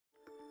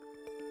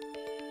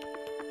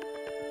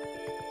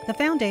The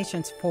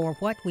foundations for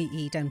what we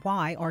eat and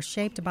why are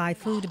shaped by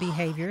food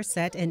behaviors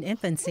set in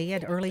infancy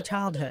and early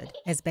childhood.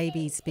 As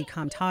babies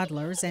become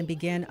toddlers and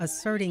begin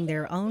asserting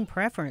their own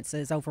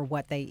preferences over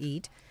what they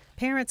eat,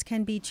 parents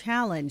can be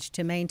challenged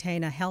to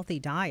maintain a healthy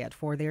diet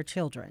for their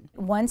children.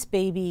 Once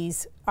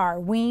babies are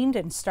weaned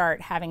and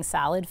start having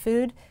solid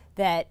food,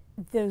 that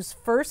those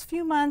first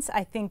few months,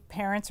 I think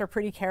parents are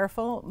pretty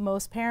careful,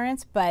 most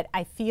parents, but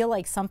I feel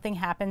like something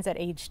happens at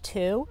age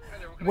 2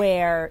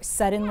 where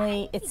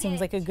suddenly it seems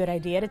like a good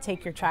idea to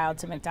take your child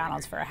to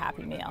McDonald's for a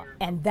Happy Meal.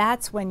 And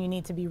that's when you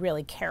need to be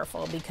really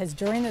careful, because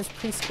during those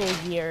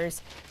preschool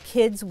years,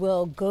 kids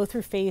will go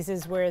through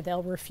phases where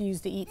they'll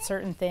refuse to eat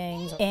certain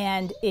things.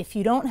 And if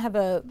you don't have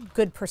a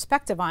good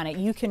perspective on it,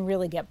 you can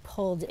really get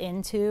pulled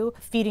into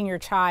feeding your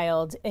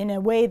child in a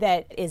way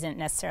that isn't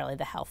necessarily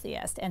the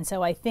healthiest. And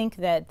so I think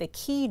that the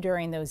key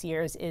during those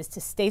years is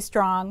to stay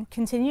strong,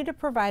 continue to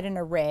provide an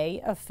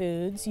array of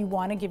foods. You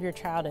want to give your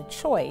child a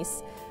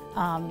choice,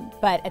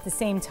 but at the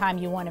same time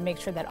you want to make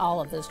sure that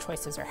all of those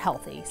choices are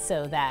healthy,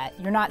 so that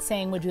you're not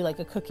saying, would you like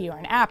a cookie or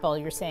an apple?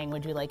 You're saying,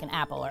 would you like an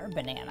apple or a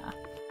banana?